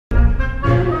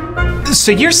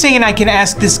So you're saying I can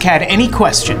ask this cat any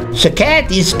question? The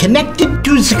cat is connected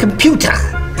to the computer.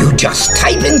 You just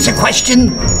type in the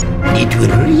question, it will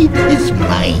read his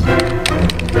mind.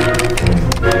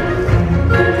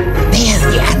 There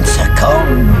the answer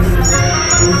comes.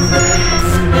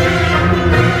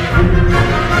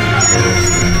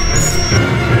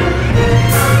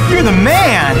 You're the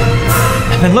man!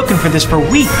 I've been looking for this for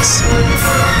weeks.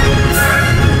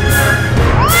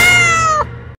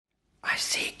 I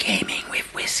see gaming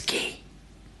with whiskey.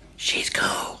 She's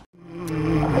cool.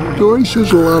 Dory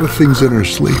says a lot of things in her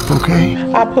sleep, okay?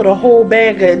 I put a whole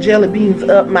bag of jelly beans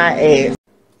up my ass.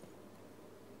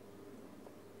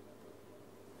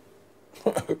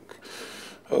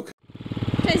 Okay.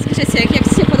 Cześć Grzesiek, jak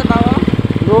ci się podobało?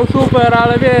 No super,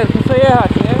 ale wiesz, muszę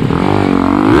jechać, nie?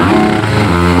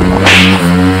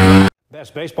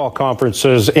 Best baseball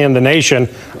conferences in the nation.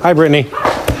 Hi, Brittany.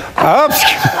 Oops.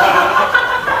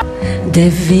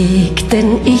 Der Weg,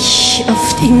 den ich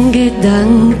auf den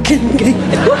Gedanken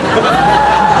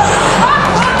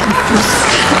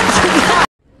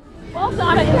Well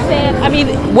done, Sam. I mean,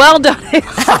 well done.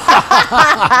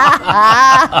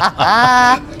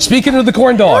 Speaking of the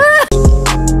corn dog.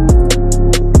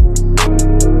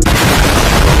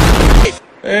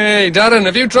 Hey, Darren,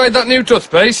 have you tried that new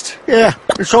toothpaste? Yeah,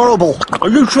 it's horrible. Are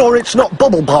you sure it's not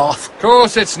bubble bath? Of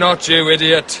course it's not, you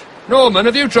idiot. Norman,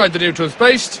 have you tried the new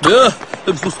toothpaste? Yeah,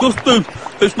 it's disgusting.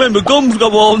 It's made my gums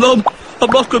go all numb.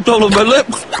 I've lost control of my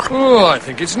lips. Oh, I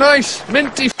think it's nice.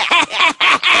 Minty.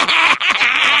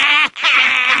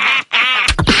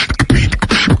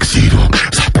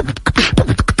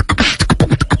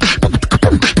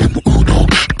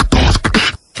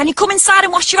 Can you come inside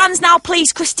and wash your hands now,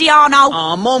 please, Cristiano?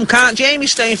 Aw, Mum, can't Jamie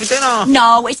stay for dinner?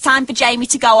 No, it's time for Jamie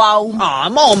to go home. Aw,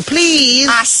 Mum, please.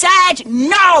 I said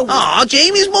no! Aw,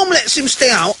 Jamie's mum lets him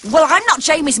stay out. Well, I'm not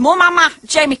Jamie's mum, am I?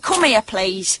 Jamie, come here,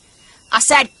 please. I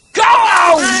said go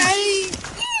home! Hey.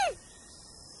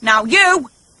 Now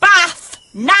you, bath,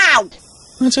 now!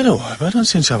 I don't know why, but I don't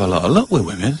seem to have a lot of luck with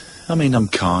women. I mean, I'm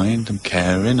kind, I'm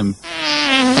caring, I'm...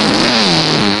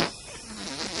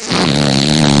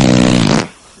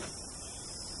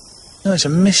 No, it's a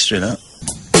mystery, that.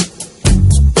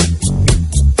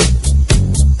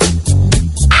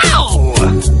 Ow! I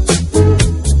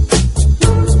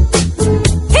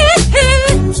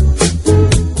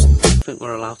think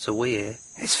we're allowed to wee here.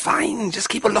 It's fine, just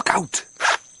keep a lookout.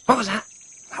 What was that?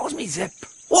 That was me zip.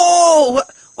 Whoa!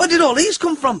 Where did all these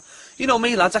come from? You know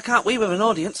me, lads, I can't wee with an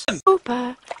audience.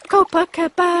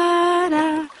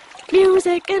 Copacabana.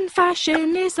 Music and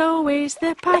fashion is always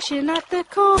the passion at the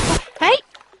core. Hey!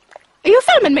 Are you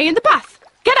filming me in the bath?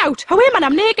 Get out! Away, man,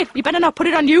 I'm naked. You better not put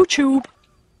it on YouTube.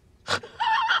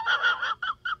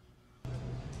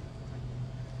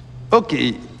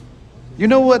 Okay. You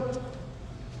know what?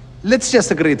 Let's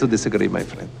just agree to disagree, my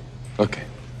friend. Okay.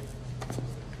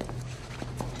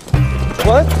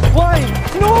 What? Why?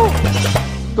 No!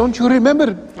 Don't you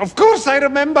remember? Of course I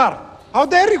remember. How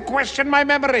dare you question my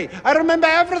memory? I remember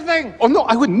everything. Oh, no,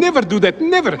 I would never do that.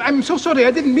 Never. I'm so sorry.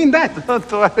 I didn't mean that. Don't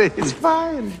worry. It's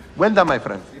fine. Well done, my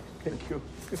friend. Thank you.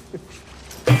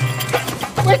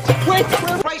 Wait!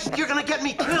 Christ, you're gonna get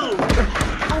me killed!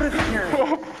 Out of here!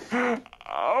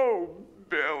 Oh,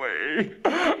 Billy.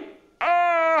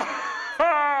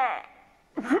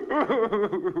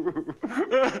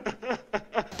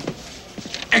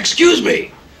 Excuse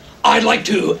me. I'd like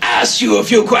to ask you a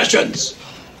few questions.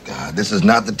 God, this is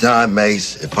not the time,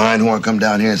 Mace. If Einhorn come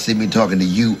down here and see me talking to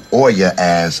you or your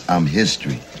ass, I'm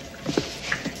history.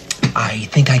 I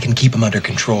think I can keep him under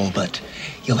control, but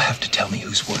you'll have to tell me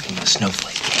who's working the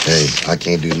snowflake. Hey, I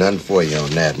can't do nothing for you on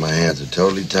that. My hands are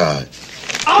totally tied.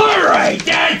 All right,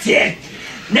 that's it.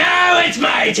 Now it's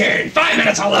my turn. 5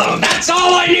 minutes alone. That's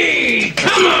all I need.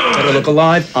 Come on. Better look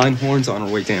alive. Einhorn's on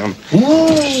her way down.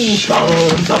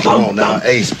 Come on now,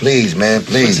 Ace, please, man,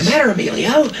 please. What's the matter,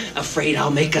 Emilio? Afraid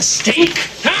I'll make a stink?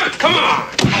 Huh? Come on.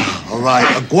 All right,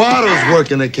 Aguado's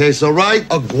working the case, all right?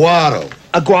 Aguado.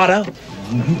 Aguado?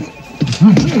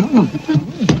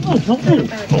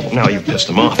 Now you pissed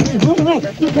him off.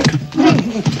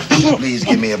 Please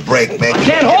give me a break, man. I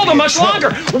can't hold him much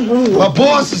longer. My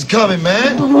boss is coming,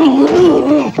 man.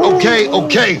 Okay,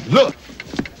 look.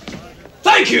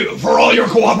 Thank you for all your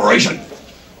cooperation.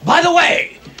 By the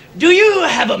way, do you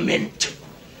have a mint?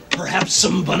 Perhaps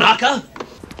some Banaka?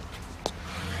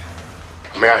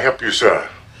 May I help you, sir?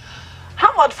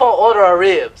 How much for an order of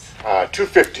ribs?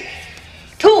 $2.50.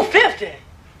 $2.50?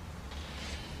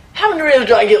 How many ribs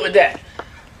do I get with that?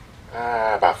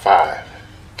 About 5.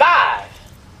 5?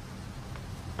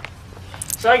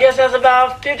 So I guess that's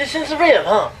about 50 cents a rib,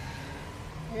 huh?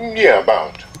 Yeah,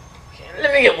 about. Okay,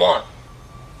 let me get one.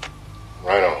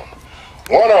 Right on.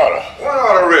 One order. One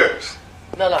order ribs.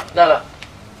 No.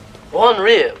 1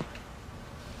 rib.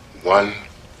 1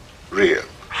 rib.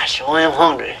 I sure am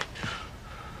hungry.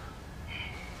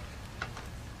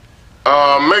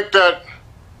 Make that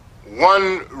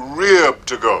 1 rib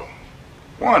to go.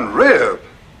 1 rib?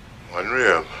 1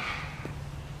 rib.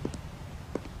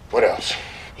 What else?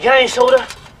 You got any soda?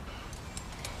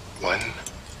 $1.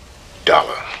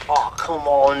 Oh, come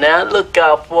on now. Look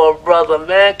out for a brother,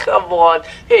 man. Come on.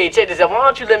 Hey, check this out. Why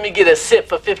don't you let me get a sip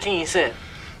for 15 cents?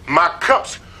 My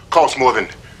cups cost more than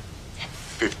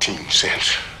 15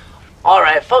 cents. All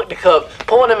right, fuck the cup.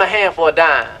 Pour it in my hand for a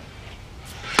dime.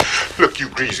 Look, you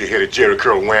greasy-headed Jerry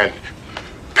Curl Wand.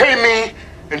 Pay me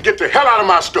and get the hell out of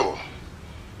my store.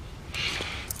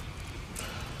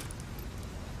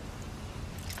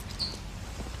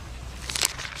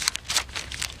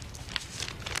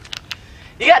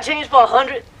 You got change for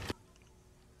 100?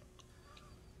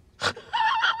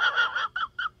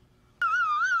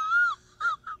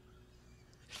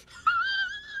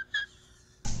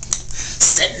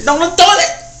 Sitting on the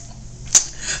toilet.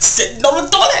 Sitting on the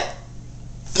toilet.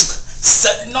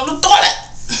 Sitting on the toilet.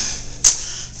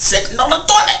 Sitting on the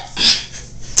toilet.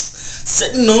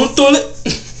 Sitting on the toilet.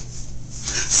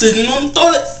 Sitting on the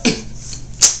toilet.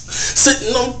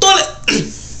 Sitting on the toilet.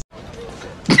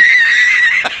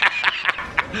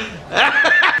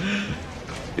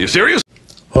 You serious?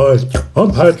 Hi,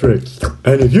 I'm Patrick,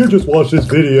 and if you just watched this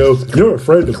video, you're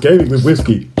afraid of gaming with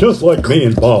whiskey, just like me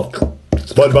and Bob.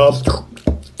 SpongeBob.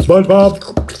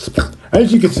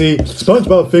 As you can see,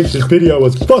 SpongeBob thinks this video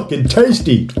was fucking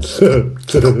tasty.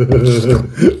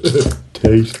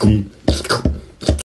 Tasty.